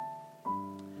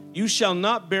You shall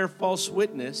not bear false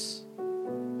witness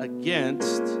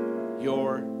against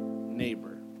your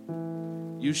neighbor.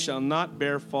 You shall not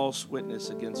bear false witness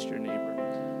against your neighbor.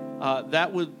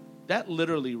 That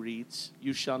literally reads,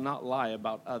 you shall not lie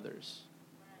about others.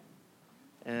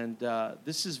 And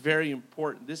this is very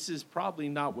important. This is probably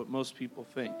not what most people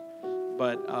think,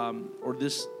 but or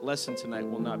this lesson tonight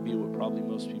will not be what probably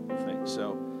most people think.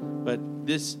 So, but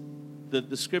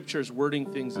the scripture is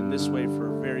wording things in this way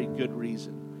for a very good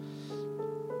reason.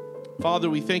 Father,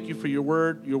 we thank you for your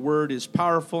word. Your word is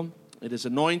powerful. It is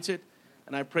anointed.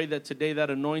 And I pray that today that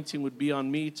anointing would be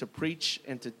on me to preach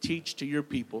and to teach to your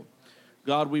people.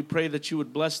 God, we pray that you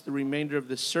would bless the remainder of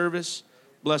this service.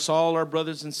 Bless all our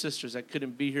brothers and sisters that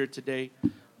couldn't be here today.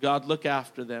 God, look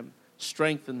after them.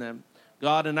 Strengthen them.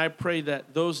 God, and I pray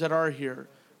that those that are here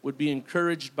would be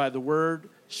encouraged by the word,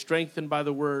 strengthened by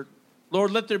the word.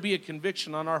 Lord, let there be a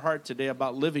conviction on our heart today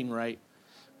about living right.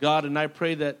 God, and I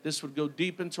pray that this would go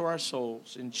deep into our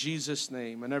souls. In Jesus'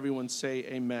 name. And everyone say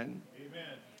amen.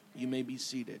 Amen. You may be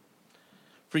seated.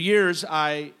 For years,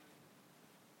 I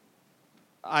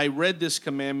read this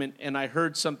commandment and I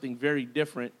heard something very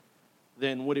different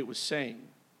than what it was saying.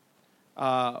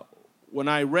 When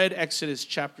I read Exodus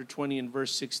chapter 20 and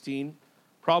verse 16,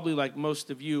 probably like most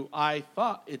of you, I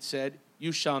thought it said,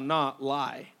 you shall not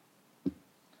lie.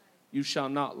 You shall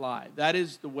not lie. That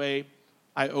is the way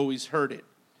I always heard it.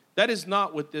 That is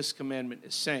not what this commandment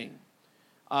is saying.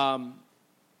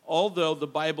 Although the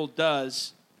Bible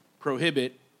does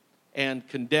prohibit and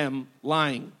condemn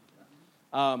lying.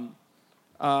 But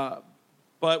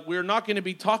we're not going to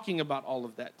be talking about all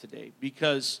of that today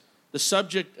because the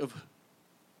subject of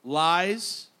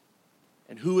lies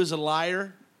and who is a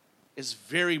liar is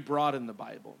very broad in the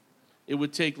Bible. It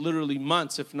would take literally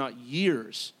months, if not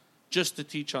years, just to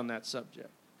teach on that subject.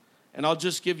 And I'll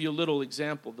just give you a little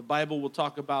example. The Bible will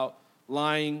talk about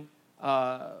lying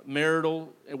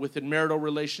within marital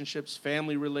relationships,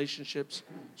 family relationships,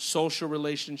 social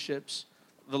relationships,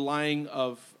 the lying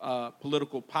of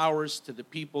political powers to the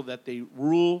people that they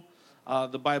rule.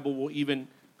 The Bible will even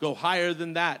go higher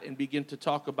than that and begin to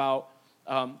talk about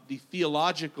the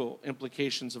theological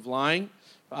implications of lying.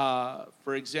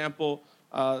 For example,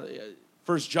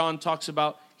 1 John talks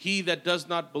about he that does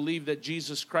not believe that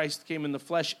Jesus Christ came in the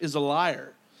flesh is a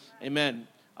liar. Amen.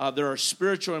 There are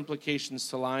spiritual implications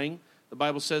to lying. The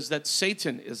Bible says that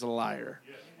Satan is a liar.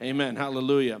 Amen.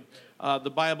 Hallelujah. The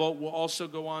Bible will also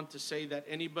go on to say that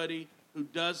anybody who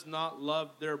does not love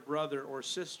their brother or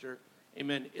sister,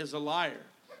 amen, is a liar.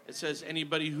 It says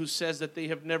anybody who says that they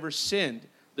have never sinned,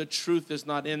 the truth is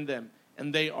not in them,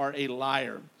 and they are a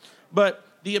liar. But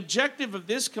the objective of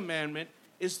this commandment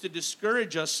is to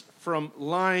discourage us from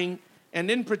lying, and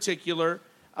in particular,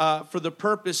 for the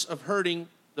purpose of hurting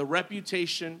the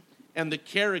reputation and the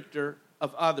character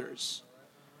of others.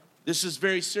 This is a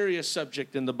very serious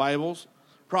subject in the Bible.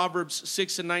 Proverbs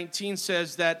 6:19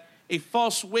 says that a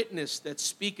false witness that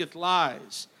speaketh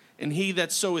lies, and he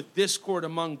that soweth discord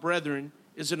among brethren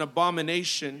is an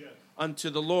abomination unto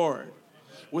the Lord.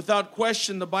 Without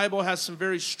question, the Bible has some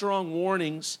very strong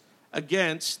warnings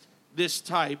against this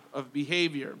type of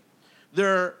behavior.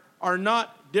 There are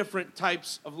not different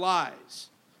types of lies.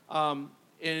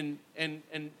 In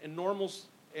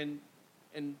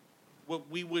what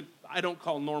we would, I don't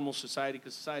call normal society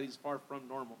because society is far from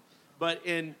normal. But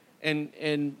in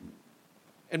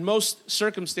most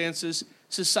circumstances,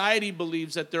 society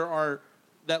believes that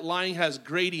that lying has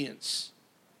gradients,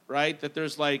 right? That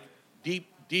there's like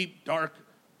deep, dark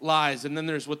lies, and then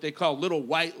there's what they call little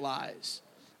white lies.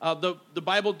 The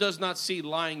Bible does not see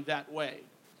lying that way.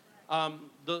 What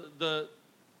the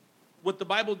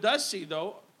Bible does see,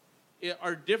 though,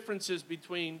 are differences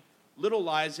between little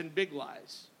lies and big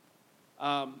lies.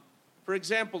 For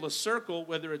example, a circle,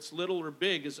 whether it's little or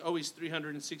big, is always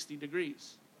 360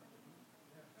 degrees.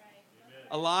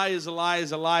 A lie is a lie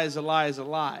is a lie is a lie is a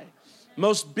lie.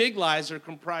 Most big lies are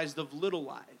comprised of little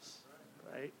lies,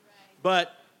 right?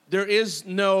 But there is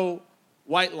no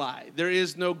white lie. There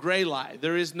is no gray lie.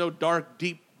 There is no dark,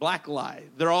 deep, black lie.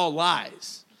 They're all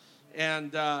lies.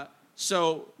 And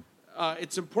so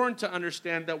it's important to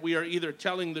understand that we are either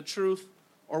telling the truth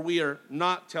or we are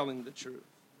not telling the truth.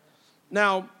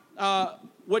 Now,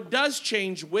 what does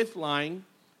change with lying,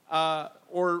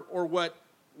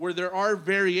 where there are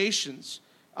variations,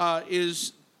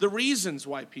 is the reasons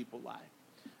why people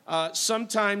lie.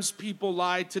 Sometimes people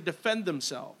lie to defend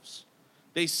themselves.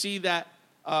 They see that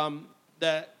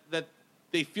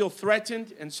they feel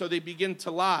threatened, and so they begin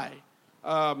to lie.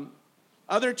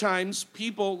 Other times,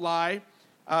 people lie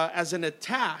as an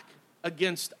attack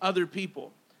against other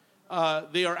people.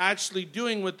 They are actually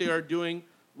doing what they are doing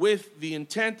with the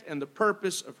intent and the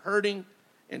purpose of hurting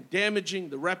and damaging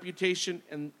the reputation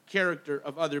and character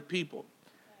of other people.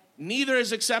 Neither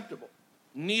is acceptable,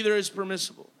 neither is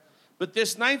permissible. But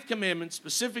this ninth commandment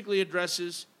specifically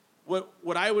addresses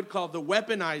what I would call the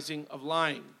weaponizing of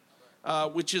lying,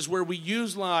 which is where we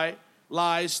use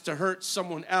lies to hurt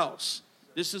someone else.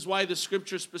 This is why the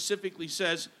scripture specifically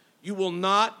says, you will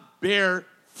not bear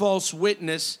false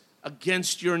witness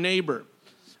against your neighbor.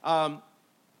 And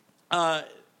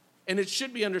it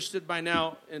should be understood by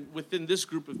now, and within this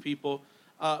group of people,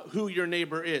 who your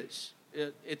neighbor is.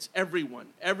 It's everyone.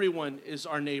 Everyone is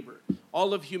our neighbor.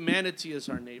 All of humanity is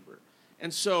our neighbor.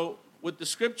 And so what the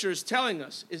scripture is telling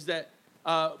us is that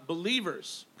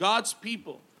believers, God's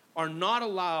people, are not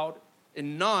allowed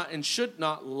and should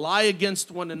not lie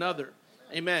against one another.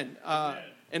 Amen.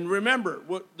 And remember,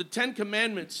 what the Ten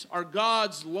Commandments are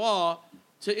God's law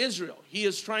to Israel. He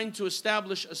is trying to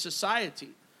establish a society.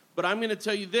 But I'm going to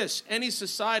tell you this, any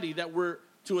society that were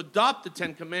to adopt the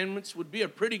Ten Commandments would be a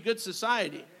pretty good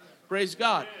society. Praise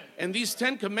God. And these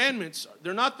 10 commandments,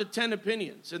 they're not the 10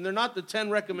 opinions, and they're not the 10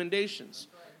 recommendations,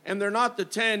 and they're not the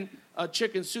 10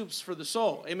 chicken soups for the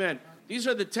soul. Amen. These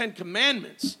are the 10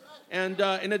 commandments. And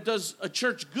it does a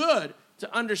church good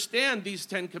to understand these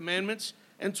 10 commandments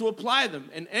and to apply them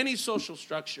in any social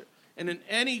structure and in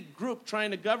any group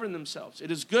trying to govern themselves.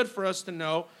 It is good for us to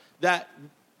know that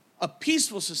a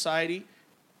peaceful society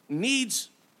needs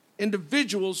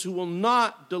individuals who will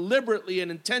not deliberately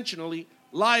and intentionally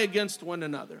lie against one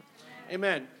another.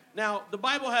 Amen. Now, the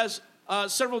Bible has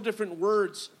several different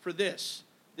words for this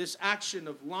action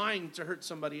of lying to hurt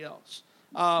somebody else.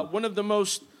 One of the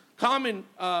most common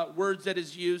words that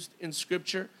is used in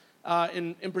Scripture,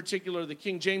 in particular, the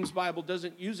King James Bible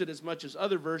doesn't use it as much as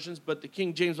other versions, but the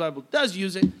King James Bible does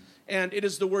use it, and it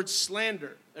is the word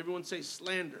slander. Everyone say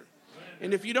slander.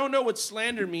 And if you don't know what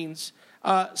slander means,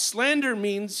 slander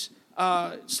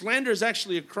is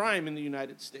actually a crime in the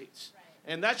United States.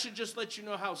 And that should just let you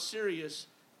know how serious,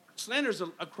 slander is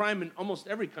a crime in almost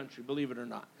every country, believe it or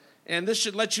not. And this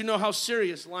should let you know how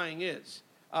serious lying is,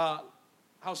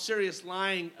 how serious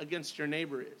lying against your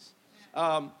neighbor is.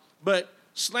 But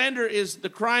slander is the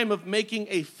crime of making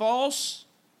a false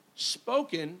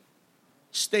spoken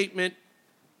statement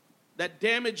that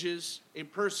damages a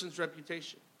person's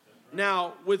reputation.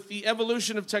 Now, with the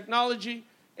evolution of technology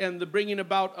and the bringing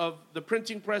about of the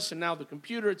printing press and now the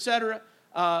computer, etc.,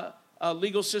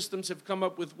 legal systems have come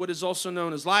up with what is also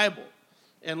known as libel.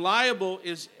 And libel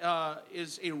is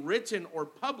a written or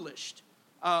published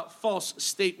false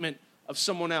statement of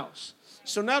someone else.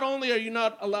 So not only are you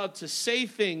not allowed to say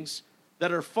things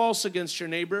that are false against your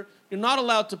neighbor, you're not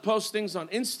allowed to post things on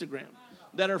Instagram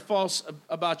that are false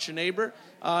about your neighbor.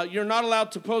 You're not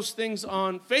allowed to post things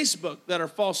on Facebook that are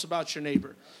false about your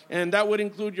neighbor. And that would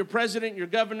include your president, your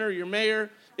governor, your mayor.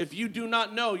 If you do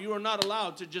not know, you are not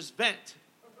allowed to just vent.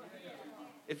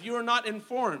 If you are not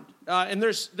informed, and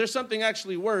there's something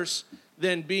actually worse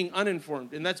than being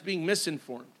uninformed, and that's being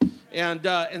misinformed.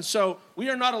 And so we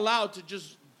are not allowed to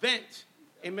just vent,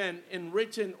 amen, in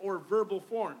written or verbal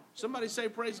form. Somebody say,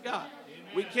 praise God.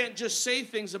 Amen. We can't just say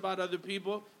things about other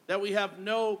people that we have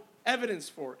no evidence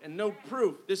for and no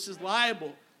proof. This is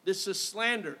libel. This is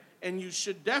slander. And you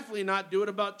should definitely not do it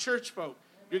about church folk.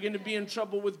 You're going to be in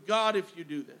trouble with God if you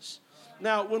do this.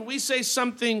 Now, when we say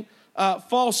something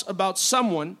false about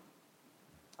someone,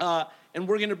 and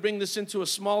we're going to bring this into a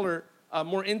smaller,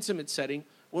 more intimate setting.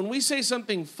 When we say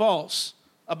something false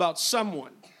about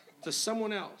someone to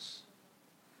someone else,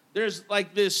 there's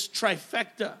like this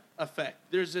trifecta effect.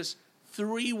 There's this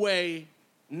three-way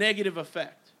negative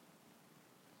effect.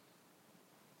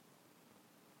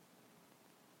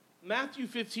 Matthew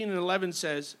 15:11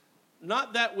 says,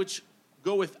 not that which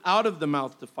goeth out of the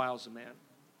mouth defiles a man,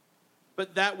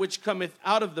 but that which cometh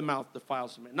out of the mouth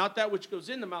defiles a man. Not that which goes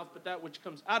in the mouth, but that which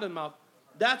comes out of the mouth.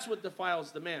 That's what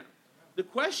defiles the man. The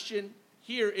question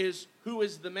here is, who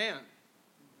is the man?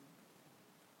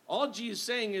 All Jesus is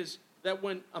saying is that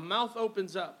when a mouth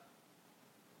opens up,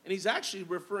 and he's actually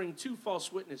referring to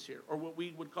false witness here, or what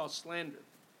we would call slander.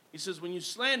 He says, when you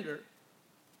slander,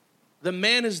 the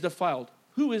man is defiled.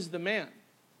 Who is the man?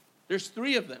 There's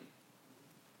three of them.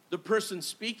 The person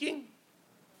speaking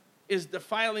is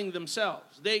defiling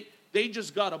themselves. They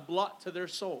just got a blot to their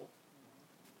soul.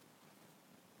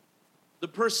 The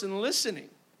person listening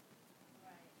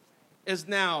is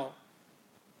now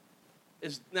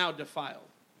defiled.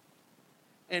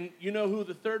 And you know who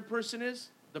the third person is?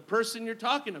 The person you're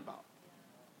talking about.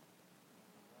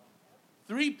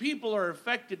 Three people are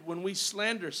affected when we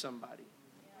slander somebody.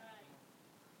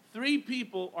 Three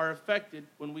people are affected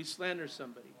when we slander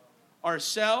somebody.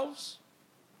 Ourselves,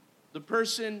 the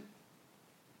person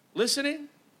listening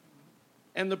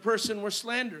and the person we're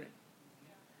slandering.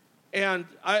 And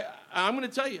I'm going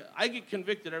to tell you, I get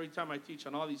convicted every time I teach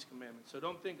on all these commandments. So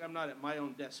don't think I'm not at my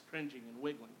own desk cringing and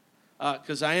wiggling,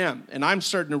 because I am. And I'm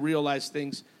starting to realize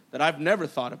things that I've never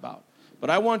thought about. But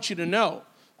I want you to know,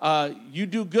 you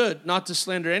do good not to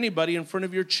slander anybody in front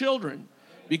of your children,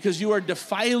 because you are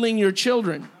defiling your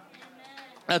children.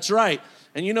 That's right.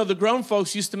 And you know, the grown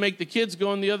folks used to make the kids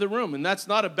go in the other room, and that's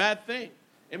not a bad thing.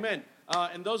 Amen.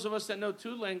 And those of us that know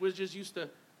 2 languages used to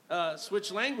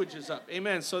switch languages up.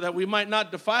 Amen. So that we might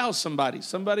not defile somebody.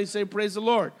 Somebody say, praise the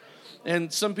Lord.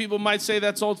 And some people might say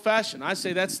that's old-fashioned. I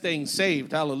say that's staying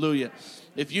saved. Hallelujah.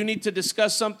 If you need to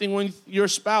discuss something with your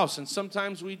spouse, and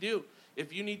sometimes we do.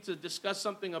 If you need to discuss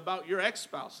something about your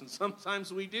ex-spouse, and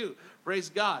sometimes we do. Praise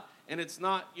God. And it's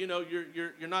not, you know,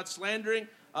 you're not slandering,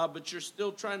 but you're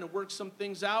still trying to work some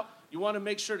things out. You want to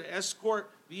make sure to escort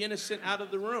the innocent out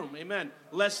of the room. Amen.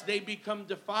 Lest they become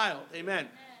defiled. Amen.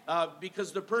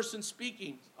 Because the person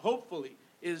speaking, hopefully,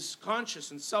 is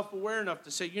conscious and self-aware enough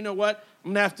to say, you know what, I'm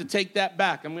going to have to take that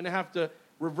back. I'm going to have to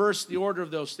reverse the order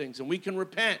of those things. And we can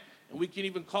repent, and we can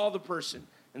even call the person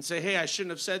and say, hey, I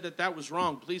shouldn't have said that. That was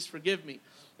wrong. Please forgive me.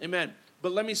 Amen.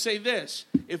 But let me say this.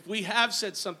 If we have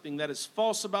said something that is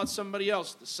false about somebody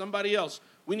else to somebody else,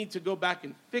 we need to go back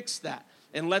and fix that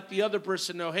and let the other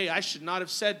person know, hey, I should not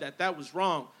have said that. That was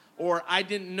wrong. Or I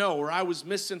didn't know, or I was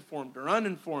misinformed or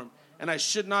uninformed, and I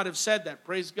should not have said that.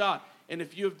 Praise God. And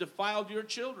if you have defiled your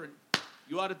children,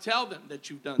 you ought to tell them that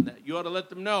you've done that. You ought to let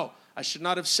them know, I should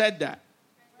not have said that.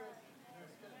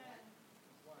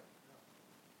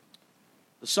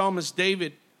 The psalmist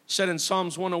David said in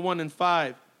Psalms 101 and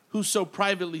 5, whoso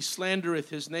privately slandereth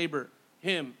his neighbor,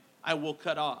 him I will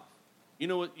cut off. You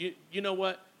know what? You know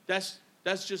what? That's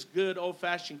just good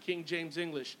old-fashioned King James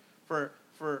English for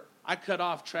I cut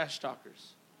off trash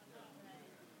talkers.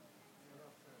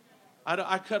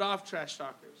 I cut off trash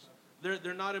talkers.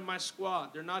 They're not in my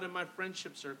squad. They're not in my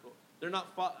friendship circle. They're not.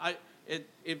 I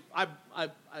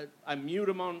mute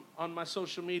them on my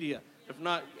social media. If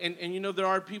not, and you know, there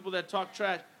are people that talk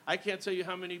trash. I can't tell you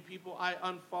how many people I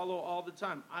unfollow all the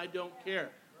time. I don't care.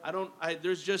 I don't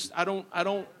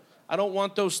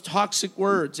want those toxic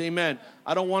words. Amen.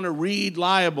 I don't want to read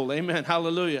liable. Amen.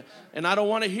 Hallelujah. And I don't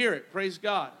want to hear it. Praise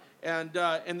God. And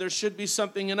there should be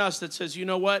something in us that says, you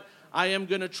know what? I am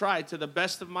going to try to the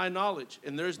best of my knowledge,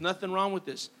 and there's nothing wrong with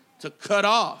this, to cut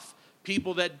off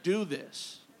people that do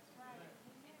this.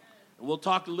 And we'll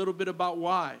talk a little bit about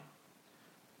why.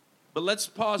 But let's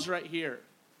pause right here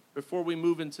before we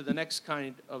move into the next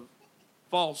kind of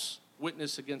false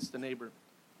witness against the neighbor.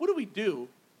 What do we do?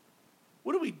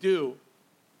 What do we do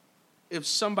if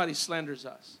somebody slanders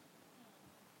us?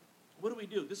 What do we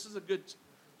do? This is a good,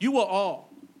 you will all.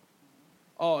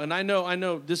 Oh, and I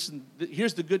know this,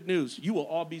 here's the good news. You will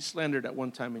all be slandered at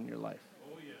one time in your life.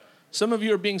 Oh, yeah. Some of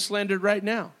you are being slandered right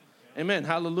now. Amen.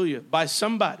 Hallelujah. By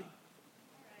somebody.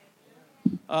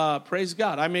 Praise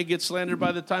God. I may get slandered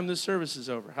by the time this service is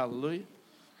over. Hallelujah.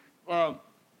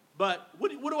 But what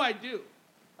do I do?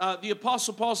 The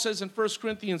Apostle Paul says in 1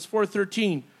 Corinthians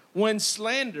 4:13, when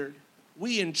slandered,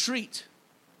 we entreat.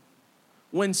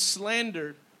 When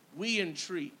slandered, we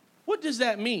entreat. What does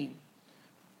that mean?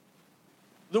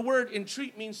 The word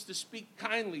entreat means to speak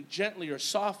kindly, gently, or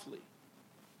softly.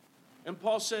 And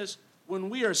Paul says, when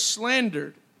we are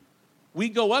slandered, we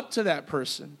go up to that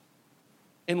person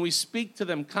and we speak to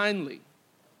them kindly,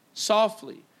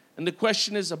 softly. And the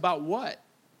question is about what?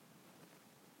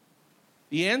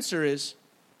 The answer is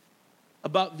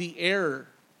about the error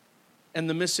and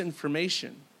the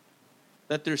misinformation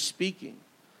that they're speaking.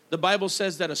 The Bible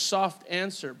says that a soft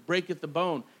answer breaketh the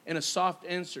bone, and a soft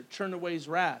answer turneth away his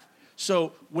wrath.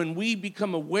 So when we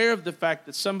become aware of the fact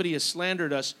that somebody has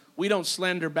slandered us, we don't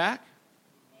slander back.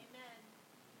 Amen.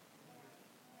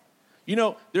 You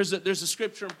know, there's a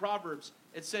scripture in Proverbs.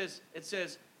 It says,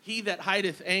 he that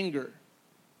hideth anger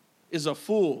is a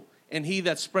fool, and he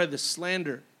that spreadeth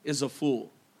slander is a fool.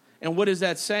 And what is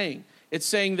that saying? It's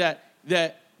saying that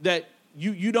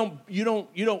you don't,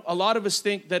 a lot of us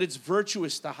think that it's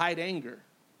virtuous to hide anger.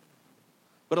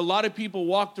 But a lot of people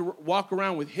walk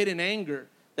around with hidden anger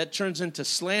that turns into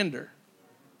slander.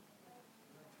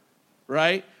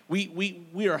 Right?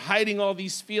 We are hiding all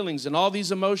these feelings and all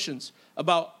these emotions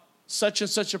about such and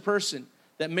such a person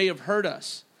that may have hurt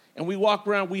us. And we walk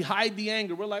around, we hide the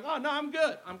anger. We're like, oh, no, I'm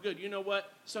good. I'm good. You know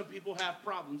what? Some people have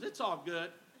problems. It's all good.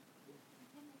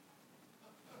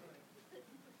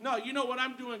 No, you know what?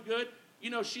 I'm doing good. You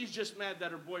know, she's just mad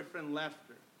that her boyfriend left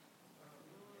her.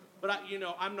 But,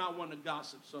 I'm not one to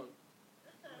gossip, so.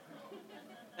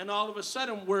 And all of a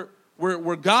sudden,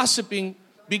 we're gossiping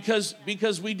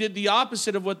because we did the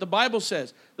opposite of what the Bible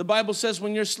says. The Bible says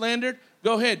when you're slandered,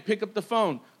 go ahead, pick up the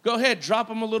phone. Go ahead, drop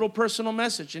them a little personal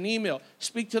message, an email.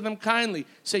 Speak to them kindly.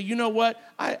 Say, you know what?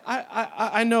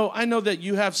 I know that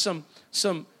you have some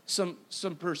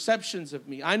perceptions of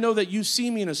me. I know that you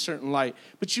see me in a certain light.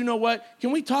 But you know what?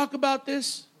 Can we talk about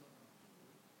this?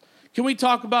 Can we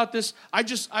talk about this? I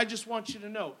just want you to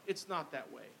know it's not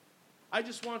that way. I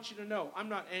just want you to know I'm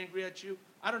not angry at you.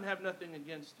 I don't have nothing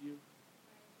against you.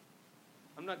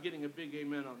 I'm not getting a big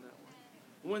amen on that one.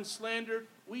 When slandered,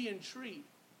 we entreat.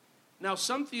 Now,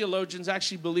 some theologians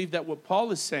actually believe that what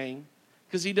Paul is saying,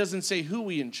 because he doesn't say who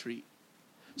we entreat.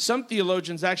 Some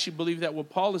theologians actually believe that what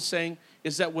Paul is saying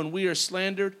is that when we are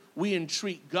slandered, we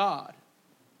entreat God.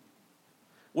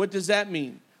 What does that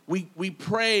mean? We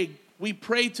pray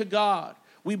to God.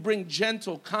 We bring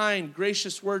gentle, kind,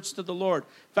 gracious words to the Lord.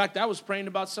 In fact, I was praying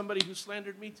about somebody who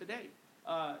slandered me today.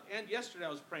 And yesterday I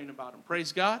was praying about them.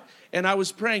 Praise God. And I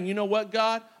was praying, you know what,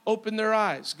 God? Open their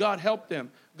eyes. God, help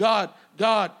them. God,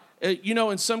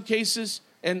 in some cases,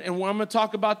 and I'm going to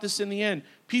talk about this in the end,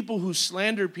 people who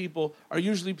slander people are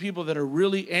usually people that are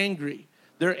really angry.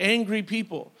 They're angry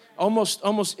people,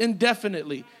 almost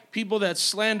indefinitely. People that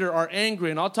slander are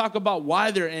angry, and I'll talk about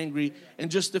why they're angry in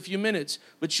just a few minutes.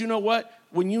 But you know what?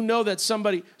 When you know that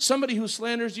somebody who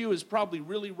slanders you is probably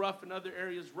really rough in other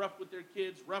areas, rough with their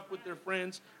kids, rough with their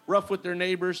friends, rough with their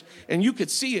neighbors, and you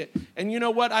could see it. And you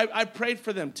know what? I prayed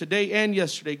for them today and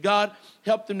yesterday. God,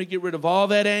 help them to get rid of all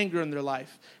that anger in their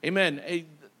life. Amen.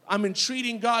 I'm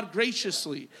entreating God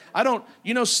graciously.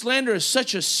 Slander is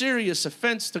such a serious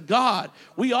offense to God.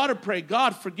 We ought to pray,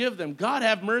 God, forgive them. God,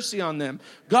 have mercy on them.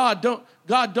 God,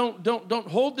 don't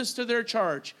hold this to their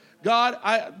charge.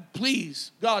 God,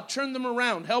 please, God, turn them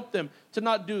around. Help them to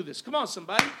not do this. Come on,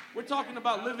 somebody. We're talking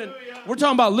about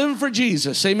living for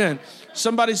Jesus. Amen.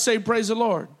 Somebody say, praise the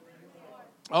Lord.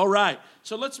 All right.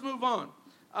 So let's move on.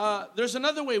 There's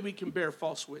another way we can bear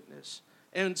false witness.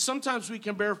 And sometimes we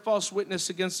can bear false witness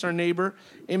against our neighbor,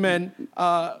 amen,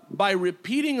 by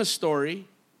repeating a story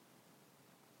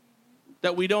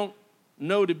that we don't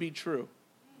know to be true.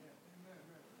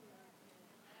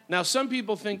 Now, some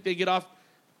people think they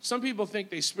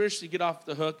spiritually get off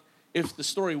the hook if the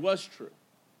story was true.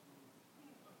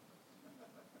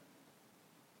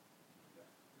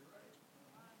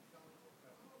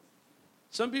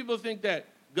 Some people think that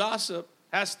gossip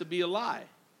has to be a lie.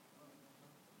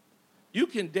 You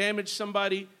can damage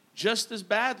somebody just as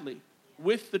badly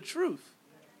with the truth.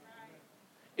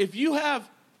 If you have,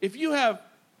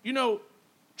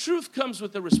 truth comes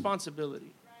with a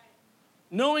responsibility.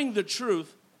 Knowing the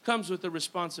truth comes with a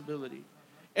responsibility.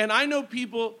 And I know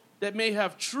people that may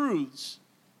have truths,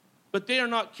 but they are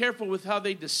not careful with how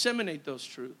they disseminate those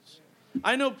truths.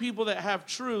 I know people that have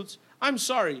truths. I'm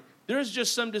sorry, there's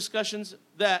just some discussions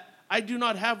that I do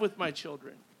not have with my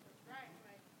children.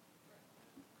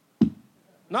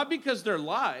 Not because they're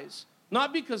lies,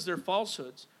 not because they're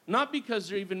falsehoods, not because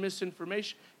they're even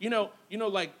misinformation.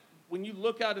 Like when you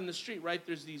look out in the street, right?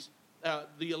 There's these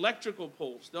the electrical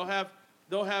poles. They'll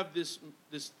have this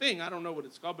thing. I don't know what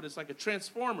it's called, but it's like a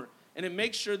transformer, and it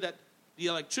makes sure that the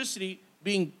electricity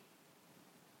being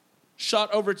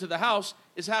shot over to the house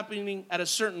is happening at a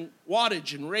certain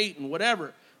wattage and rate and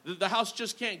whatever. The house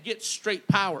just can't get straight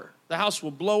power. The house will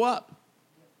blow up.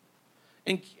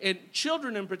 And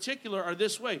children in particular are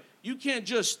this way. You can't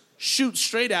just shoot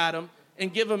straight at them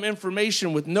and give them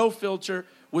information with no filter,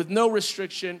 with no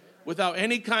restriction, without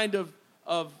any kind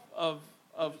of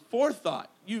forethought.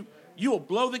 You will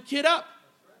blow the kid up.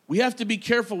 We have to be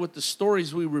careful with the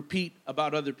stories we repeat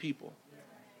about other people.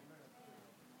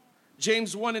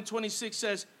 James 1:26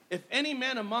 says, if any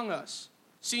man among us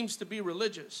seems to be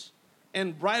religious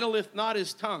and bridleth not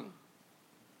his tongue,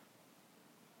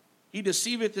 he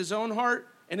deceiveth his own heart,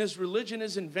 and his religion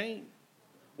is in vain.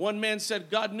 One man said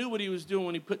God knew what he was doing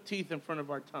when he put teeth in front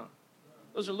of our tongue.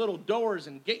 Those are little doors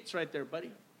and gates right there,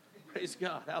 buddy. Praise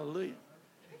God. Hallelujah.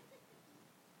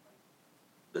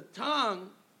 The tongue,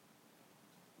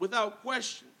 without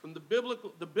question, from the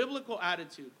biblical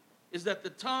attitude, is that the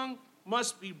tongue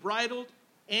must be bridled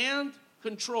and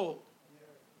controlled.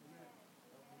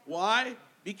 Why?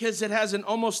 Because it has an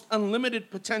almost unlimited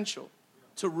potential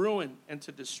to ruin and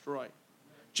to destroy.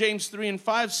 James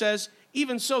 3:5 says,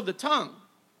 even so the tongue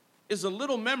is a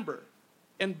little member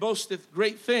and boasteth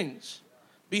great things.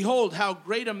 Behold, how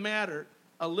great a matter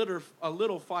a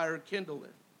little fire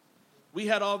kindleth. We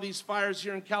had all these fires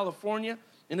here in California,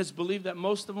 and it's believed that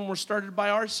most of them were started by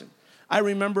arson. I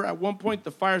remember at one point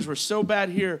the fires were so bad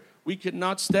here, we could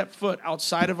not step foot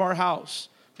outside of our house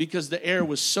because the air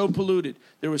was so polluted.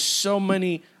 There was so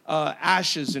many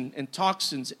ashes and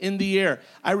toxins in the air.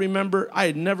 I remember I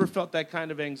had never felt that kind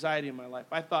of anxiety in my life.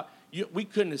 I thought we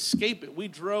couldn't escape it. We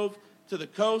drove to the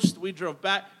coast. We drove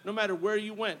back. No matter where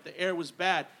you went, the air was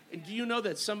bad. And do you know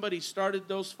that somebody started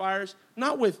those fires?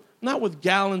 Not with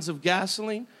gallons of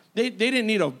gasoline. They didn't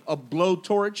need a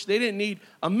blowtorch. They didn't need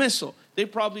a missile. They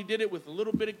probably did it with a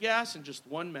little bit of gas and just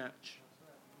one match.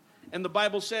 And the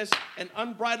Bible says an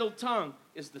unbridled tongue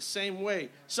is the same way.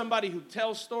 Somebody who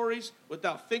tells stories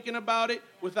without thinking about it,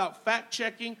 without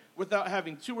fact-checking, without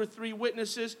having 2 or 3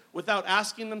 witnesses, without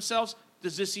asking themselves,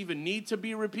 does this even need to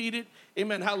be repeated?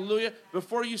 Amen, hallelujah.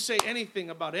 Before you say anything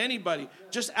about anybody,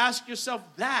 just ask yourself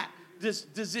that.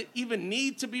 Does it even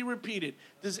need to be repeated?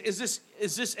 Is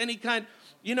this any kind,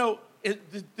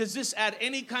 does this add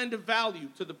any kind of value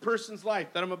to the person's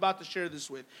life that I'm about to share this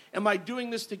with? Am I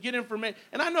doing this to get information?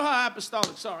 And I know how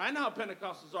apostolics are. I know how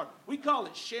Pentecostals are. We call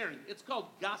it sharing. It's called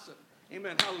gossip.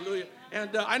 Amen, hallelujah.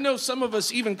 And I know some of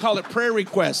us even call it prayer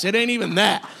requests. It ain't even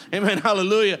that. Amen,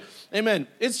 hallelujah. Amen.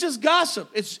 It's just gossip.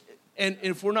 And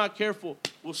if we're not careful,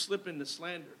 we'll slip into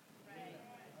slander.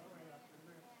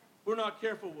 If we're not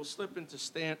careful, we'll slip into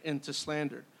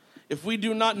slander. If we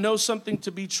do not know something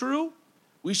to be true,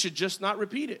 we should just not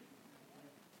repeat it.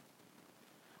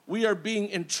 We are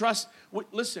being entrusted.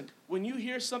 Listen, when you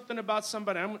hear something about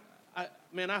somebody, I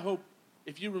hope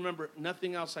if you remember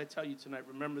nothing else I tell you tonight,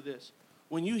 remember this.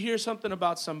 When you hear something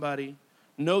about somebody,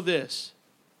 know this.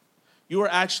 You are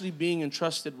actually being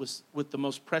entrusted with the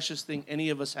most precious thing any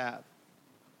of us have,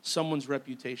 someone's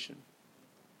reputation.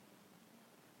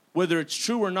 Whether it's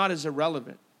true or not is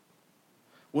irrelevant.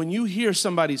 When you hear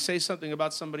somebody say something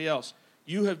about somebody else,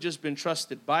 you have just been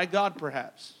trusted by God,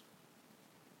 perhaps,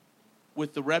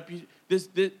 with the reputation.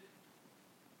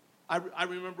 I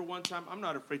remember one time, I'm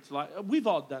not afraid to lie. We've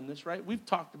all done this, right? We've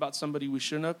talked about somebody we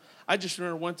shouldn't have. I just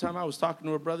remember one time I was talking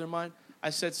to a brother of mine. I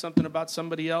said something about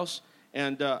somebody else,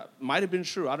 and might have been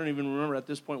true. I don't even remember at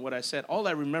this point what I said. All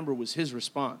I remember was his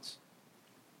response.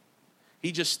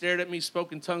 He just stared at me,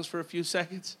 spoke in tongues for a few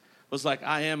seconds, was like,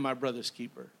 I am my brother's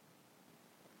keeper.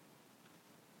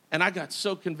 And I got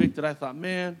so convicted, I thought,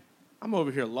 man, I'm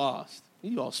over here lost.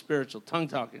 You all spiritual,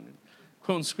 tongue-talking, and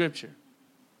quoting scripture.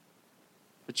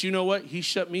 But you know what? He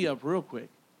shut me up real quick.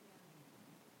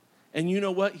 And you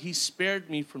know what? He spared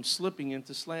me from slipping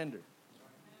into slander.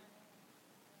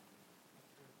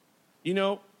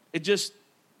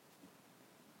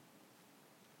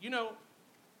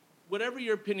 Whatever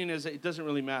your opinion is, it doesn't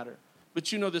really matter. But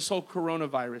this whole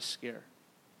coronavirus scare.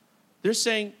 They're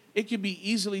saying it could be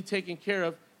easily taken care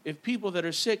of if people that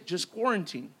are sick just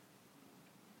quarantine.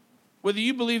 Whether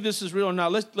you believe this is real or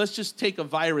not, let's just take a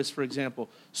virus, for example.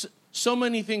 So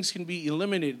many things can be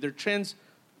eliminated.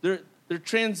 They're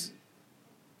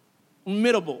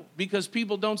transmittable because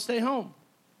people don't stay home.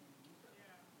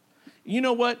 You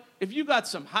know what? If you got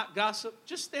some hot gossip,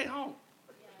 just stay home.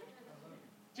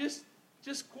 Just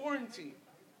quarantine.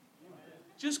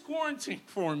 Just quarantine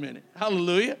for a minute.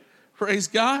 Hallelujah. Praise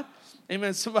God.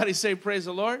 Amen. Somebody say praise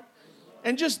the Lord.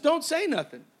 And just don't say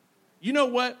nothing. You know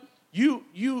what? You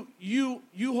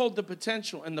hold the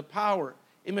potential and the power,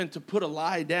 amen, to put a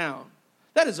lie down.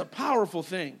 That is a powerful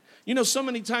thing. So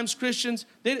many times Christians,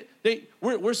 we're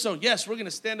going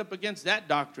to stand up against that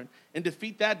doctrine and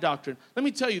defeat that doctrine. Let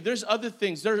me tell you, there's other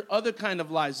things, there are other kind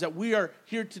of lies that we are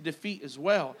here to defeat as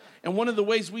well. And one of the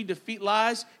ways we defeat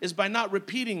lies is by not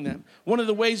repeating them. One of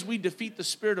the ways we defeat the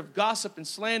spirit of gossip and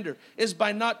slander is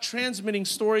by not transmitting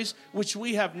stories which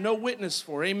we have no witness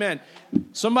for. Amen.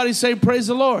 Somebody say, praise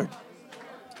the Lord.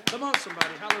 Come on,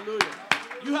 somebody. Hallelujah.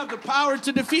 You have the power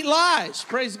to defeat lies.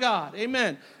 Praise God.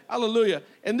 Amen. Hallelujah.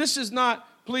 And this is not,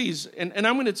 please, and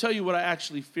I'm going to tell you what I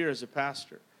actually fear as a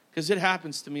pastor, because it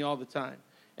happens to me all the time.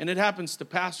 And it happens to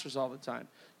pastors all the time.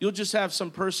 You'll just have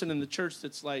some person in the church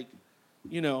that's like,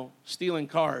 stealing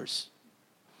cars.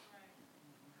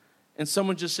 And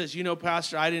someone just says,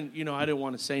 Pastor, I didn't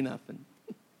want to say nothing.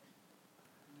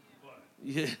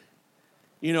 Yeah.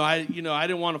 I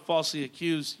didn't want to falsely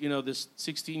accuse, this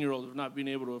 16-year-old of not being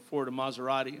able to afford a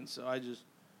Maserati, and so I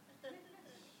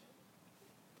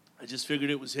just figured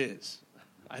it was his.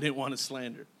 I didn't want to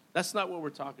slander. That's not what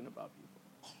we're talking about, people.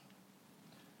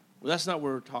 Well, that's not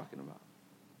what we're talking about.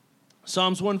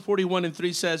 Psalms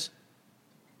 141:3 says,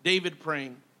 David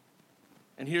praying,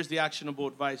 and here's the actionable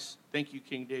advice. Thank you,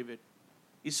 King David.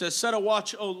 He says, set a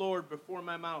watch, O Lord, before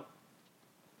my mouth,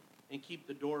 and keep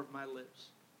the door of my lips.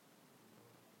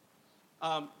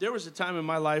 There was a time in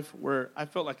my life where I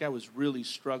felt like I was really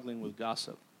struggling with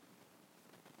gossip.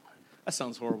 That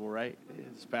sounds horrible, right?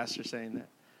 This pastor saying that.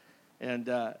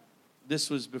 And this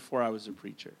was before I was a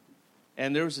preacher.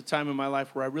 And there was a time in my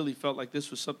life where I really felt like this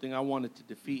was something I wanted to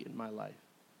defeat in my life.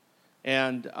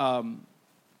 And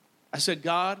I said,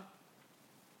 God,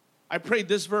 I prayed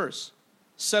this verse.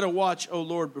 Set a watch, O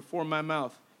Lord, before my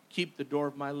mouth. Keep the door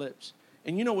of my lips.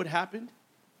 And you know what happened?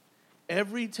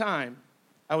 Every time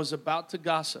I was about to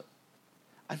gossip,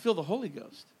 I feel the Holy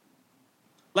Ghost.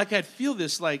 Like I'd feel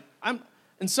this, like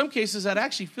in some cases, I'd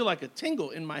actually feel like a tingle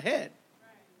in my head.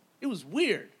 It was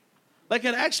weird. Like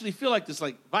I'd actually feel like this,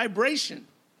 like vibration.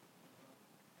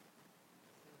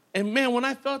 And man, when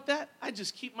I felt that, I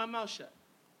just keep my mouth shut.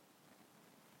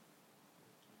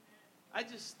 I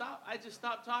just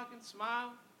stopped talking,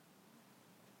 smile,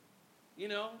 you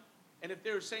know. And if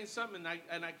they were saying something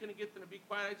and I couldn't get them to be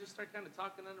quiet, I just start kind of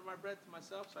talking under my breath to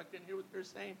myself so I couldn't hear what they were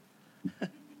saying.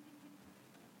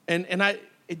 and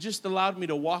it just allowed me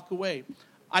to walk away.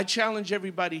 I challenge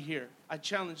everybody here.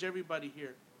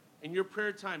 In your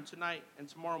prayer time tonight and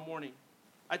tomorrow morning,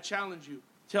 I challenge you.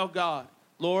 Tell God,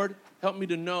 Lord, help me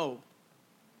to know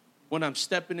when I'm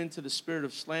stepping into the spirit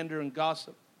of slander and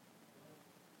gossip.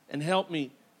 And help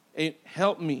me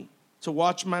to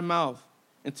watch my mouth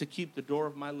and to keep the door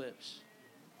of my lips.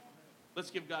 Let's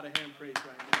give God a hand praise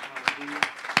right now. Hallelujah.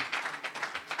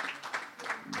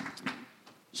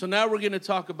 So now we're going to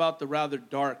talk about the rather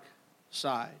dark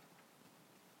side.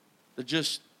 The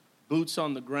just boots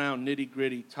on the ground,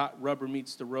 nitty-gritty, rubber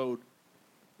meets the road,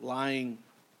 lying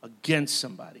against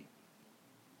somebody.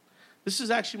 This is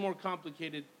actually more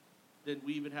complicated than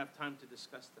we even have time to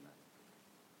discuss tonight.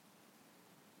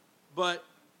 But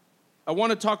I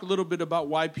want to talk a little bit about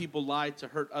why people lie to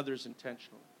hurt others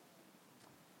intentionally.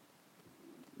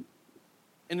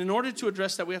 And in order to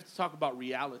address that, we have to talk about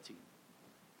reality.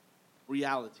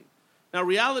 Reality. Now,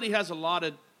 reality has a lot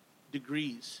of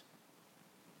degrees.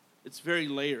 It's very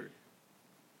layered.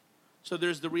 So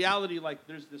there's the reality, like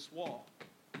there's this wall.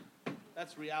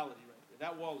 That's reality right there.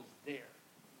 That wall is there.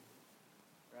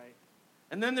 Right?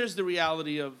 And then there's the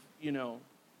reality of,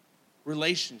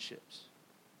 relationships.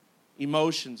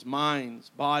 Emotions, minds,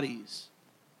 bodies.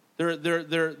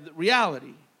 They're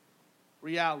reality.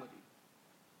 Reality.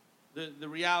 The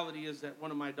reality is that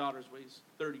one of my daughters weighs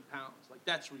 30 pounds. Like,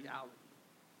 that's reality.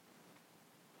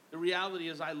 The reality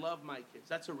is I love my kids.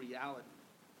 That's a reality.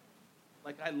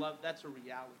 That's a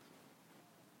reality.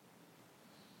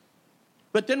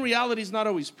 But then reality is not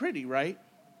always pretty, right?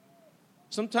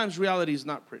 Sometimes reality is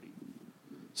not pretty.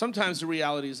 Sometimes the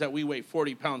reality is that we weigh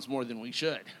 40 pounds more than we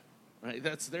should. Right?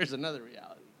 There's another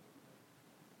reality.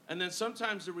 And then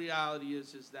sometimes the reality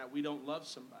is that we don't love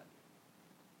somebody.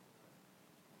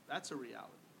 That's a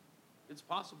reality. It's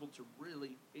possible to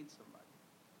really hate somebody.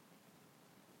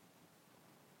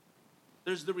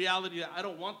 There's the reality that I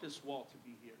don't want this wall to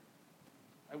be here.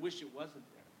 I wish it wasn't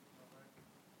there.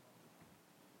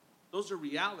 Those are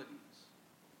realities.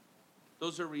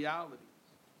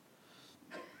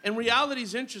 And reality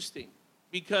is interesting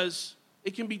because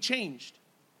it can be changed.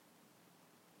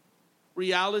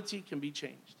 Reality can be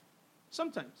changed.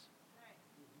 Sometimes.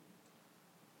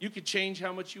 You could change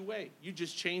how much you weigh. You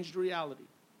just changed reality.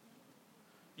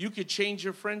 You could change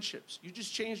your friendships. You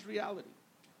just changed reality.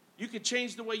 You could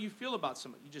change the way you feel about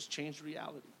somebody. You just changed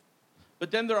reality.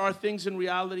 But then there are things in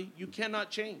reality you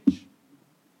cannot change.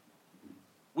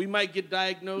 We might get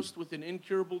diagnosed with an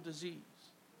incurable disease.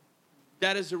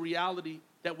 That is a reality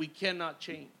that we cannot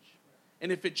change.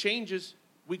 And if it changes,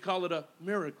 we call it a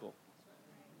miracle.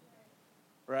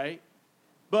 Right?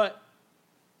 But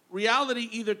reality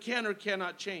either can or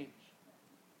cannot change.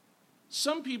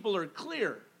 Some people are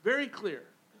clear, very clear,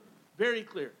 very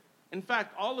clear. In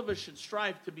fact, all of us should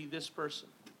strive to be this person,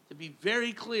 to be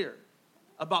very clear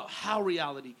about how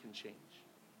reality can change.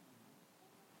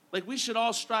 Like, we should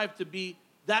all strive to be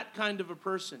that kind of a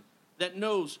person that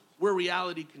knows where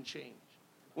reality can change.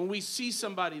 When we see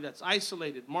somebody that's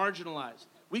isolated, marginalized,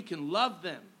 we can love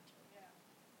them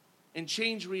and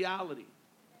change reality.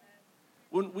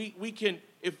 When we can,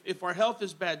 if our health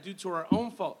is bad due to our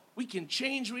own fault, we can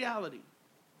change reality.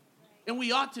 And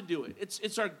we ought to do it.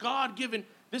 It's our God-given,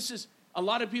 a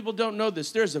lot of people don't know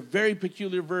this. There's a very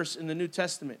peculiar verse in the New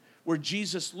Testament where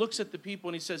Jesus looks at the people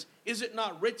and he says, is it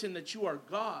not written that you are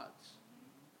gods?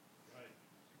 Right.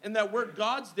 And that word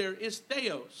gods there is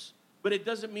theos, but it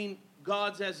doesn't mean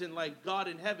gods as in like God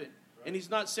in heaven. Right. And he's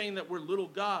not saying that we're little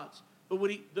gods. But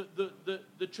what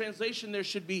the translation there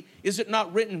should be, is it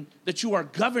not written that you are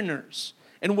governors?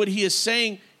 And what he is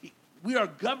saying, we are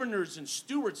governors and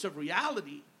stewards of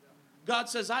reality. God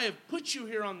says, I have put you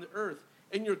here on the earth,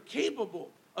 and you're capable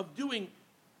of doing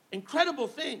incredible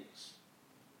things.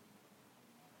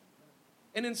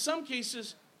 And in some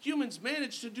cases, humans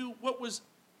manage to do what was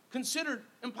considered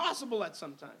impossible at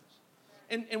some times.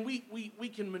 and we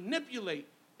can manipulate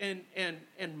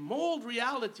and mold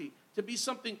reality to be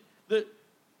something.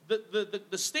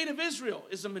 The state of Israel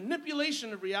is a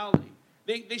manipulation of reality.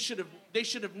 They should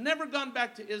have never gone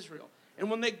back to Israel. And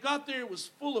when they got there, it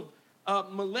was full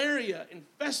of malaria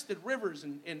infested rivers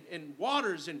and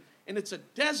waters, and it's a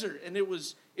desert, and it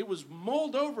was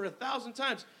mulled over 1,000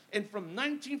 times. And from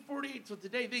 1948 till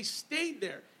today, they stayed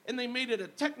there, and they made it a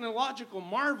technological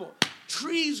marvel.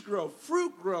 Trees grow,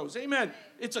 fruit grows, amen.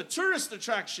 It's a tourist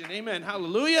attraction, amen,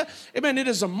 hallelujah, amen. It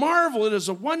is a marvel, it is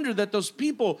a wonder that those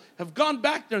people have gone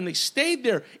back there, and they stayed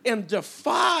there and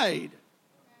defied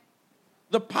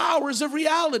the powers of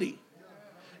reality.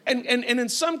 And in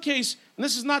some case, and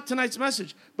this is not tonight's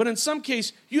message, but in some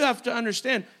case, you have to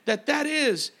understand that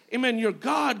is, amen, your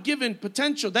God-given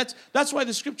potential. That's why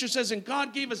the scripture says, and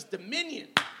God gave us dominion,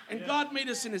 and God made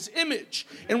us in his image,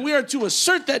 and we are to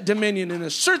assert that dominion and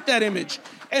assert that image.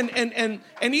 And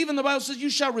even the Bible says, you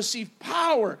shall receive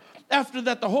power. After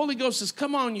that, the Holy Ghost has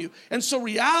come on you. And so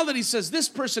reality says this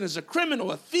person is a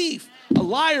criminal, a thief, a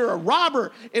liar, a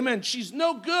robber. Amen. She's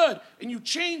no good. And you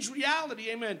change reality.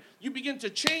 Amen. You begin to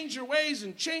change your ways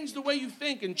and change the way you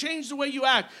think and change the way you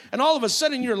act. And all of a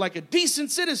sudden, you're like a decent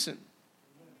citizen.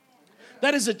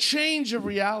 That is a change of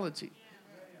reality.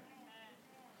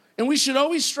 And we should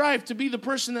always strive to be the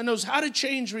person that knows how to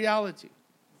change reality.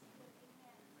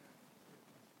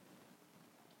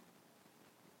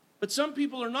 But some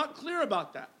people are not clear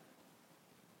about that.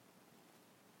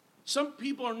 Some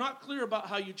people are not clear about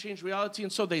how you change reality,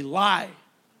 and so they lie.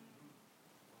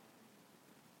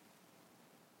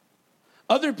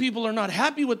 Other people are not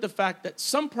happy with the fact that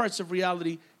some parts of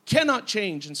reality cannot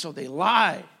change, and so they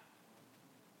lie.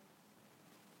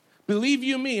 Believe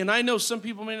you me, and I know some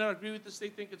people may not agree with this. They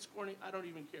think it's corny. I don't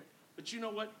even care. But you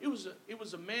know what? It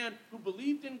was a man who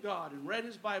believed in God and read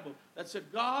his Bible that said,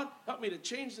 God, help me to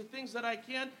change the things that I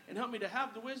can and help me to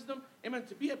have the wisdom, amen,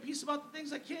 to be at peace about the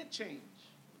things I can't change.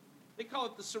 They call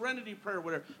it the serenity prayer or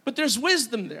whatever. But there's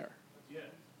wisdom there. Yeah.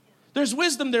 There's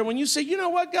wisdom there when you say, you know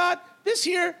what, God, this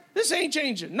ain't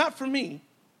changing. Not for me.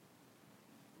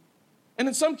 And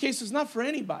in some cases, not for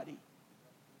anybody.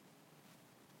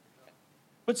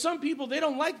 But some people, they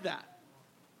don't like that.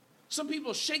 Some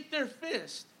people shake their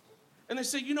fist. And they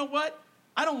say, you know what?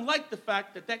 I don't like the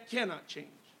fact that cannot change.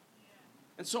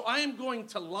 And so I am going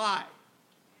to lie.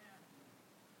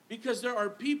 Because there are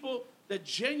people that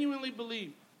genuinely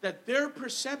believe that their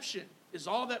perception is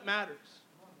all that matters.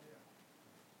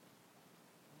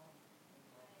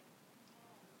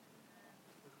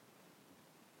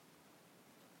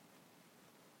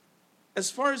 As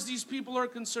far as these people are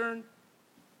concerned,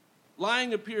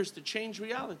 lying appears to change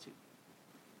reality.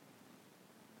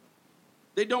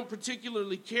 They don't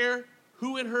particularly care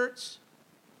who it hurts.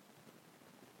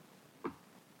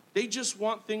 They just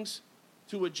want things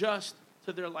to adjust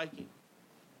to their liking.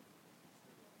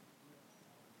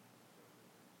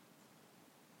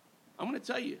 I'm going to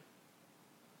tell you,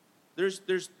 there's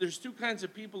two kinds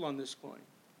of people on this coin.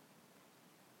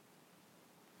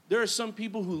 There are some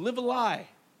people who live a lie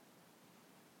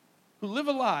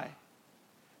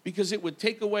because it would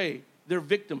take away their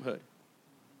victimhood.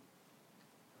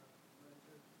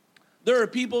 There are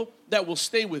people that will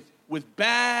stay with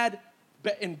bad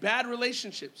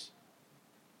relationships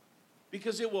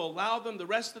because it will allow them the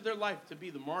rest of their life to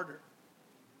be the martyr.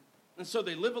 And so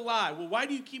they live a lie. Well, why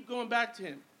do you keep going back to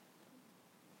him?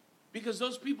 Because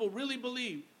those people really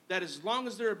believe that as long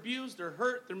as they're abused, they're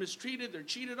hurt, they're mistreated, they're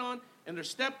cheated on, and they're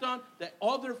stepped on, that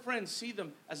all their friends see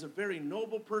them as a very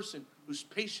noble person who's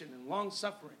patient and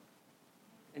long-suffering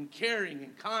and caring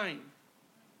and kind.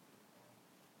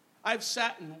 I've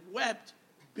sat and wept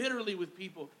bitterly with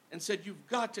people and said, you've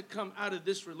got to come out of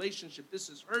this relationship. This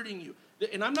is hurting you.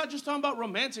 And I'm not just talking about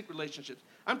romantic relationships.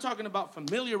 I'm talking about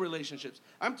familiar relationships.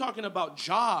 I'm talking about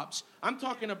jobs. I'm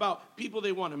talking about people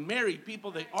they want to marry, people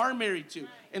they are married to.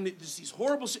 And there's these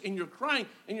horrible, and you're crying,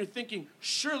 and you're thinking,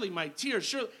 surely my tears,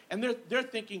 surely. And they're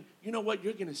thinking, you know what,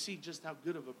 you're going to see just how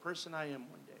good of a person I am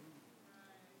one day.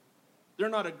 They're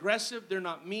not aggressive. They're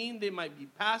not mean. They might be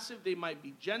passive. They might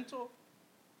be gentle.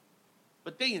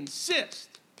 But they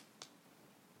insist.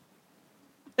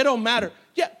 It don't matter.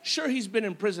 Yeah, sure, he's been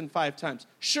in prison 5 times.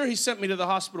 Sure, he sent me to the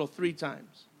hospital 3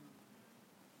 times.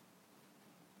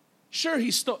 Sure,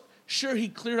 he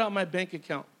cleared out my bank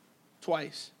account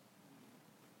twice.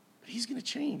 But he's going to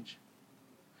change.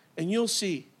 And you'll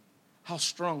see how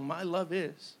strong my love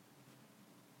is.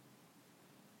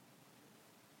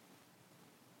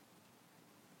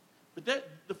 But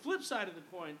the flip side of the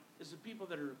coin is the people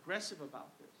that are aggressive about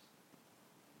this.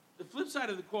 The flip side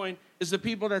of the coin is the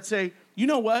people that say, you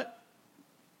know what?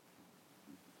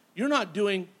 you're not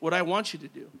doing what I want you to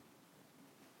do.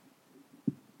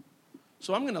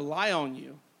 So I'm going to lie on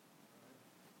you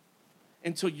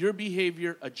until your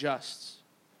behavior adjusts.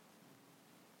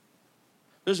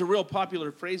 There's a real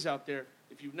popular phrase out there.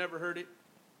 If you've never heard it,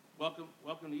 welcome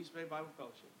to East Bay Bible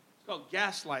Fellowship. It's called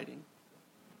gaslighting.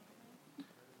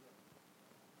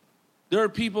 There are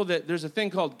people there's a thing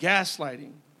called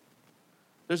gaslighting.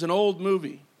 There's an old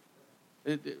movie.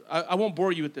 I won't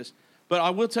bore you with this, but I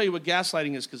will tell you what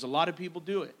gaslighting is, because a lot of people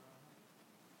do it.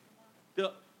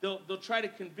 They'll try to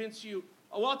convince you.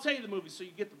 Oh, well, I'll tell you the movie so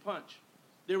you get the punch.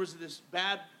 There's this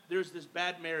bad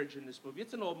marriage in this movie.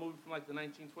 It's an old movie from like the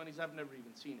 1920s. I've never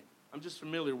even seen it. I'm just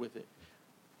familiar with it.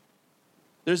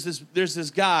 There's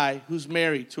this guy who's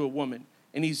married to a woman,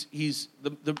 and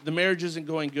the marriage isn't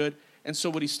going good. And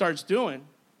so what he starts doing,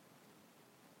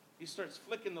 he starts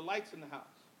flicking the lights in the house.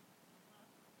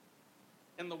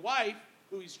 And the wife,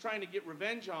 who he's trying to get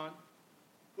revenge on,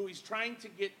 who he's trying to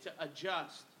get to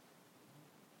adjust.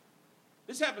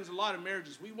 This happens in a lot of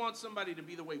marriages. We want somebody to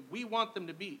be the way we want them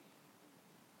to be.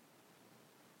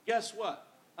 Guess what?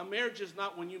 A marriage is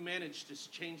not when you manage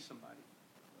to change somebody.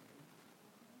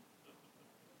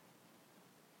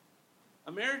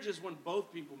 A marriage is when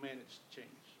both people manage to change.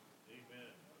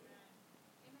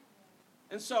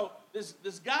 And so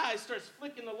this guy starts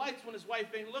flicking the lights when his wife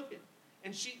ain't looking.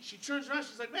 And she turns around,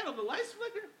 she's like, man, are the lights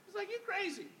flickering? He's like, you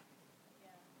crazy. Yeah.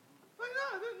 Like,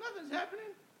 no, nothing's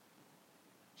happening.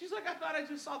 She's like, I thought I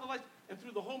just saw the lights. And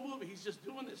through the whole movie, he's just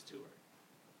doing this to her.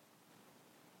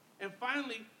 And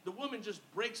finally, the woman just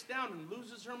breaks down and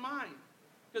loses her mind,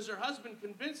 because her husband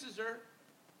convinces her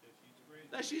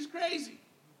that she's crazy.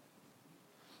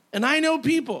 And I know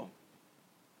people,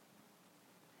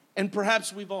 and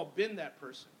perhaps we've all been that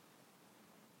person,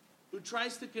 who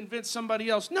tries to convince somebody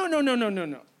else, no.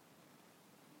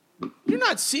 You're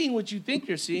not seeing what you think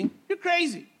you're seeing. You're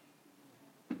crazy.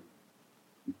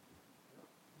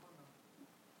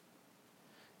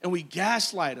 And we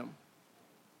gaslight them.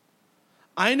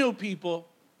 I know people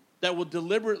that will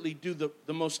deliberately do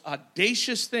the most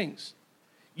audacious things.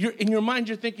 In your mind,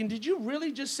 you're thinking, did you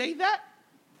really just say that?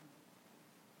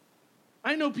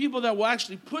 I know people that will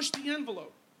actually push the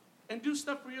envelope and do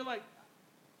stuff where you're like,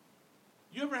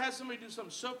 you ever had somebody do something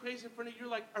so crazy in front of you, you're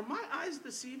like, are my eyes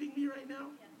deceiving me right now?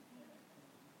 Yeah.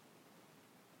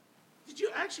 Did you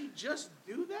actually just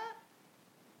do that?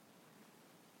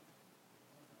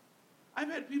 I've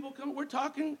had people come, we're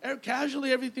talking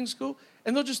casually, everything's cool,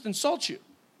 and they'll just insult you.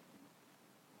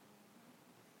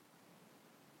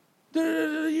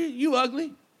 You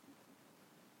ugly.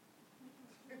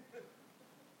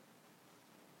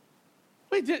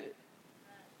 Wait,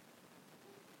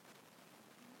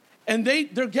 and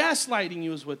they're gaslighting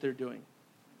you is what they're doing.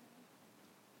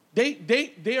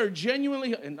 They are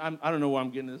genuinely, and I don't know why I'm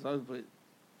getting this, but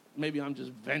maybe I'm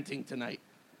just venting tonight.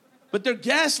 But they're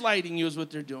gaslighting you is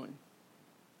what they're doing.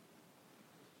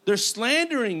 They're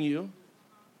slandering you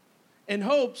in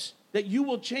hopes that you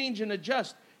will change and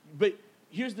adjust. But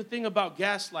here's the thing about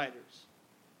gaslighters.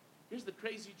 Here's the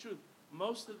crazy truth.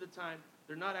 Most of the time,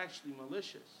 they're not actually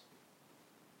malicious.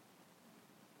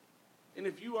 And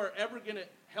if you are ever going to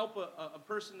help a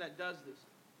person that does this,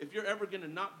 if you're ever going to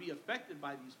not be affected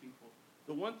by these people,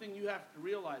 the one thing you have to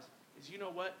realize is, you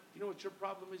know what? You know what your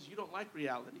problem is? You don't like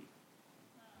reality.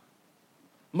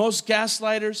 Most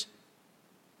gaslighters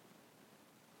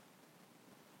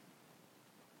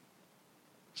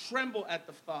tremble at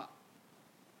the thought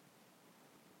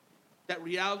that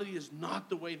reality is not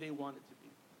the way they want it to be.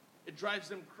 It drives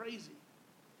them crazy.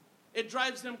 It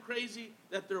drives them crazy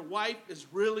that their wife is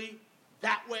really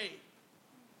that way.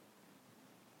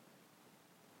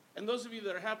 And those of you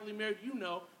that are happily married, you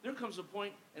know, there comes a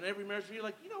point in every marriage where you're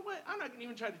like, you know what? I'm not going to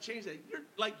even try to change that.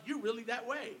 You're really that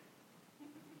way.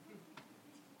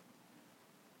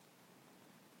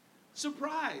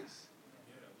 Surprise.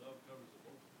 Yeah, love covers the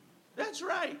multitude. That's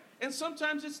right. And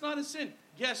sometimes it's not a sin.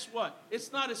 Guess what?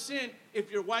 It's not a sin if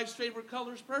your wife's favorite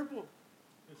color is purple.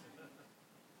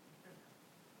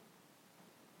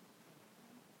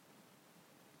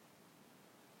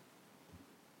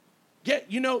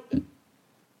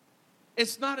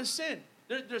 It's not a sin.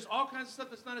 There's all kinds of stuff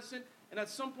that's not a sin. And at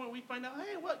some point we find out,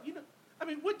 hey, well,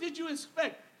 what did you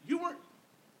expect? You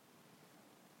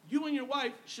and your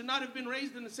wife should not have been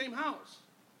raised in the same house.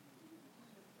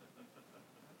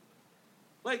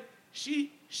 Like,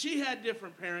 she had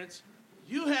different parents.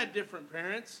 You had different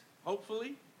parents,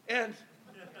 hopefully. And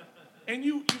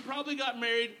you probably got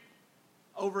married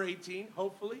over 18,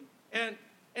 hopefully.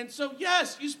 And so,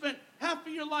 yes, you spent half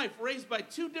of your life raised by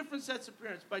two different sets of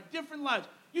parents, by different lives.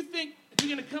 You think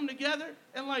you're going to come together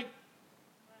and,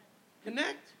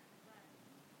 connect?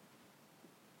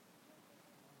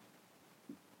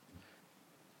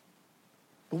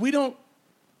 But we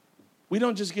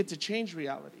don't just get to change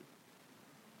reality.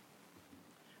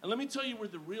 And let me tell you where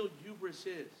the real hubris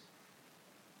is.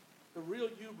 The real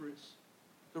hubris,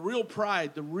 the real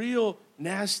pride, the real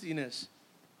nastiness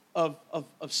of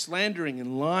slandering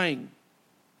and lying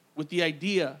with the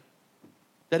idea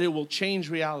that it will change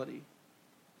reality.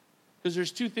 Because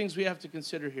there's two things we have to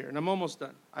consider here, and I'm almost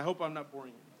done. I hope I'm not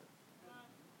boring you.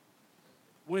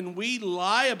 When we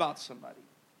lie about somebody,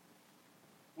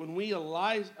 what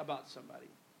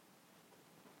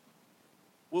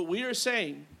we are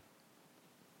saying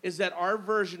is that our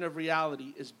version of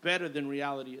reality is better than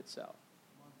reality itself.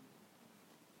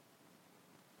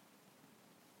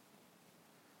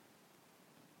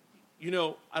 You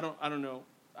know, I don't know.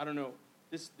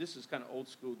 This is kind of old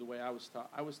school the way I was taught.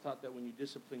 I was taught that when you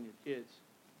discipline your kids,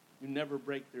 you never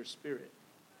break their spirit.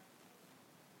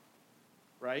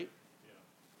 Right? Yeah.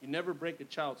 You never break a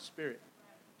child's spirit.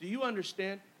 Do you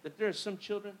understand that there are some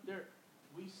children,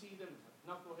 we see them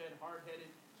knucklehead, hard-headed,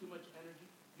 too much energy.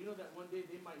 You know that one day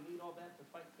they might need all that to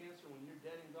fight cancer when you're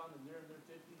dead and gone and they're in their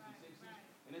 50s and 60s,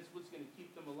 and it's what's going to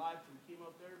keep them alive from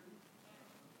chemotherapy?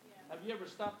 Have you ever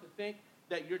stopped to think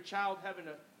that your child having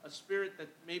a spirit that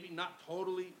maybe not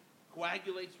totally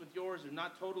coagulates with yours or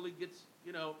not totally gets,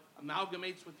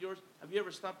 amalgamates with yours? Have you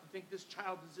ever stopped to think this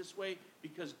child is this way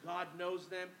because God knows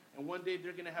them, and one day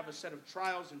they're going to have a set of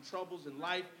trials and troubles in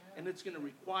life, and it's going to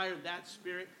require that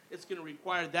spirit. It's going to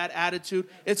require that attitude.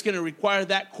 It's going to require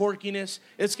that quirkiness.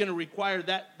 It's going to require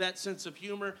that sense of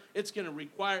humor. It's going to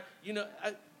require,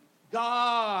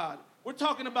 God. We're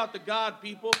talking about the God,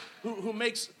 people, who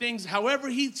makes things however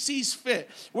he sees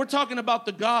fit. We're talking about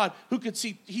the God who could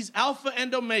see, he's Alpha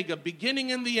and Omega,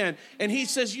 beginning and the end. And he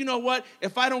says, you know what?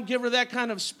 If I don't give her that kind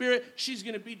of spirit, she's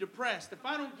going to be depressed. If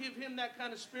I don't give him that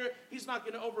kind of spirit, he's not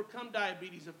going to overcome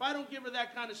diabetes. If I don't give her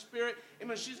that kind of spirit,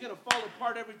 she's going to fall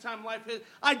apart every time life hits.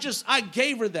 I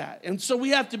gave her that. And so we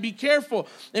have to be careful,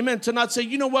 amen, to not say,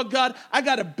 you know what, God, I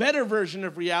got a better version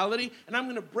of reality, and I'm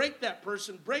going to break that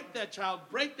person, break that child,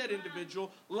 break that individual,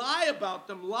 lie about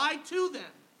them, lie to them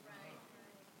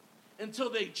until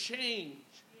they change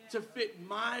to fit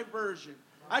my version.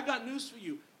 I got news for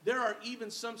you. There's even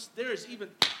stuff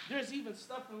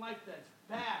in life that's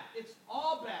bad. It's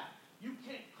all bad. You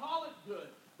can't call it good.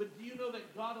 But do you know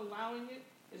that God allowing it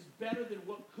is better than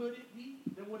what could it be,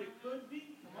 than what it could be?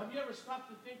 Have you ever stopped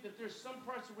to think that there's some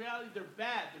parts of reality they're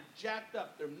bad, they're jacked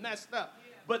up, they're messed up,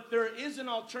 but there is an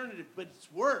alternative, but it's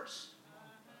worse.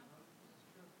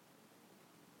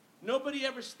 Nobody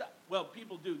ever stopped. Well,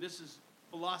 people do. This is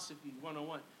philosophy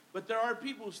 101. But there are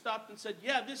people who stopped and said,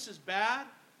 yeah, this is bad,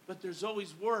 but there's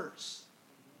always worse.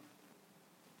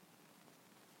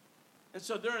 And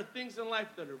so there are things in life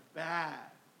that are bad,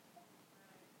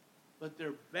 but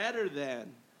they're better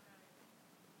than.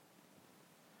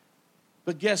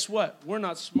 But guess what? We're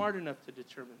not smart enough to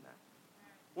determine that.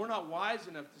 We're not wise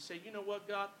enough to say, you know what,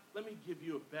 God, let me give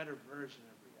you a better version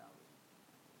of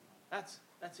reality.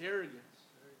 That's arrogance.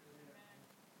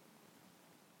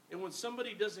 And when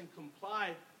somebody doesn't comply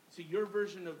to your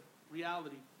version of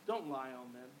reality, don't lie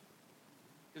on them.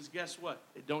 Because guess what?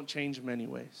 It don't change them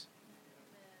anyways.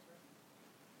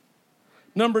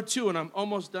 Number 2, and I'm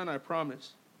almost done, I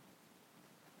promise.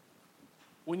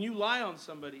 When you lie on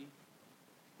somebody,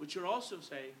 what you're also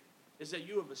saying is that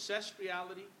you have assessed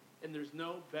reality and there's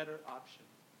no better option.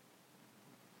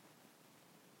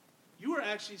 You are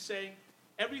actually saying,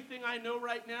 everything I know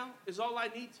right now is all I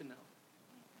need to know.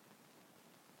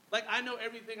 Like, I know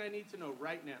everything I need to know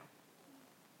right now.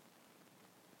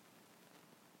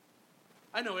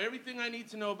 I know everything I need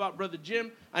to know about Brother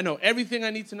Jim. I know everything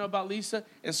I need to know about Lisa.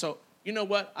 And so, you know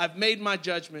what? I've made my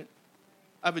judgment.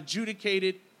 I've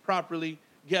adjudicated properly.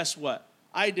 Guess what?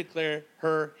 I declare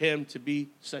him to be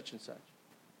such and such.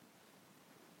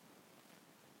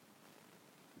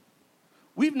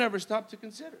 We've never stopped to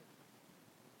consider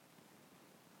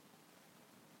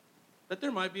that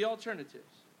there might be alternatives.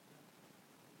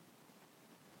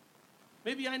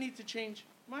 Maybe I need to change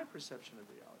my perception of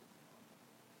reality.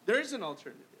 There is an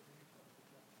alternative.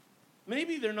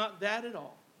 Maybe they're not that at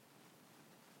all.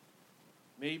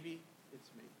 Maybe it's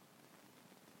me.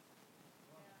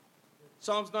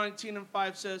 Psalms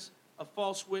 19:5 says, a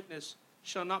false witness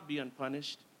shall not be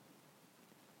unpunished,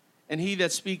 and he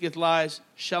that speaketh lies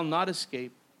shall not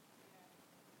escape.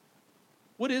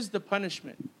 What is the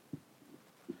punishment?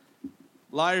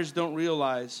 Liars don't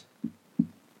realize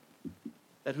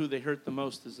that who they hurt the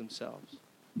most is themselves.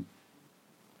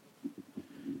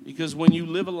 Because when you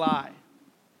live a lie,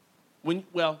 when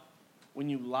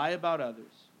you lie about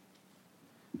others,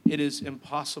 it is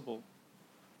impossible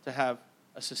to have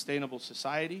a sustainable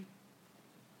society,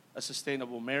 a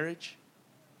sustainable marriage,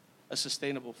 a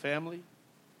sustainable family,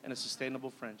 and a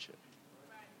sustainable friendship.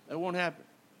 That won't happen.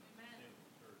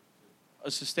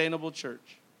 A sustainable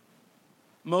church.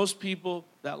 Most people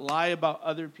that lie about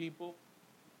other people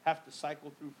have to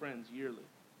cycle through friends yearly.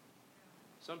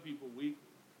 Some people weekly.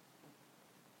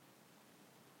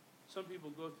 Some people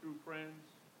go through friends.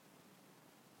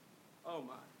 Oh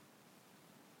my.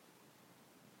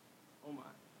 Oh my.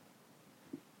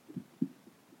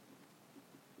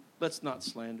 Let's not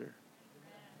slander.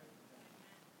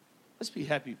 Let's be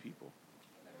happy people.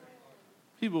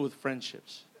 People with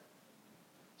friendships.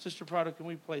 Sister Prada, can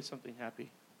we play something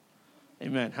happy?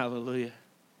 Amen. Hallelujah.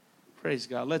 Praise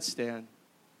God. Let's stand.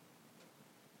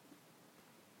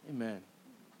 Amen.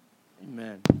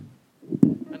 Amen.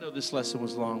 I know this lesson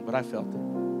was long, but I felt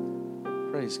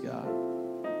it. Praise God.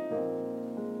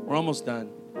 We're almost done.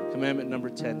 Commandment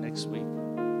number 10 next week.